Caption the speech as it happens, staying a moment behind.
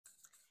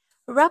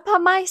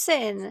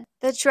Rapamycin,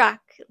 the drug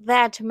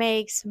that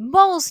makes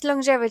most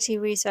longevity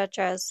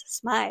researchers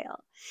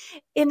smile.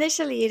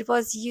 Initially, it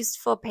was used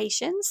for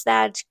patients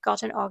that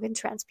got an organ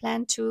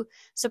transplant to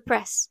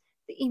suppress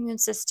the immune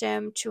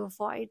system to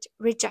avoid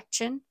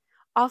rejection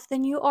of the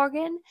new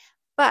organ.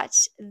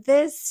 But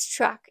this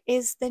drug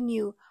is the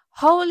new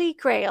holy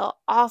grail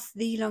of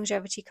the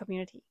longevity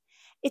community.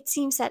 It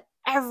seems that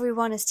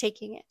everyone is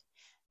taking it.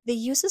 The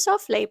use is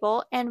off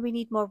label, and we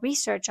need more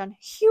research on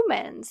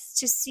humans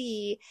to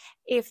see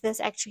if this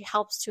actually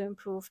helps to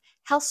improve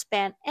health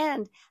span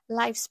and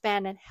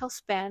lifespan. And health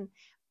span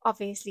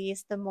obviously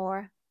is the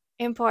more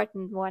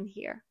important one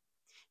here.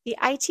 The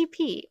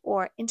ITP,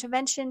 or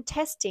Intervention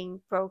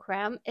Testing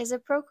Program, is a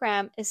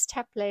program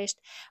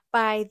established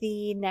by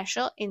the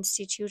National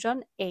Institute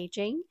on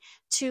Aging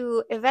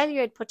to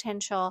evaluate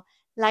potential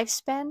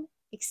lifespan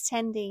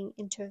extending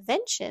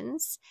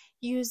interventions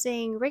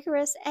using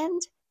rigorous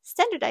and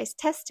standardized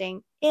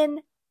testing in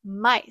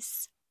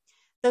mice.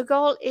 The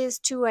goal is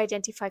to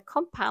identify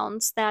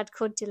compounds that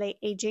could delay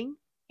aging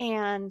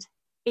and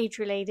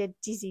age-related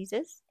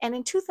diseases. And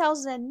in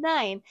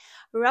 2009,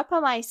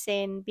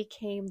 rapamycin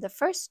became the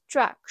first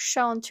drug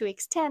shown to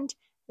extend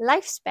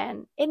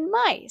lifespan in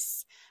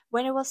mice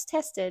when it was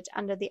tested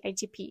under the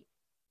ITP.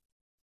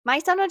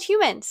 Mice are not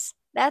humans.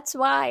 That's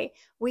why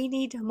we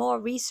need more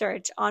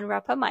research on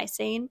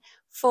rapamycin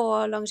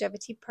for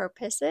longevity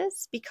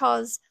purposes,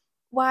 because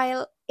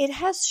while it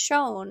has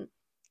shown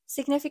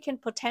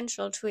significant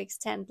potential to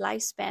extend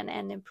lifespan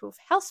and improve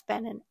health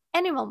span in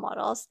animal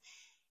models,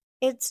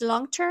 its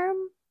long-term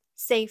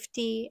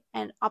safety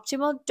and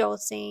optimal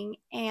dosing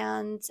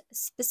and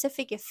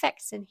specific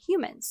effects in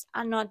humans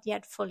are not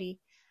yet fully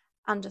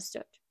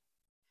understood.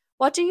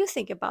 What do you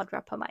think about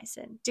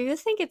rapamycin? Do you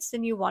think it's the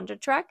new wonder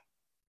drug?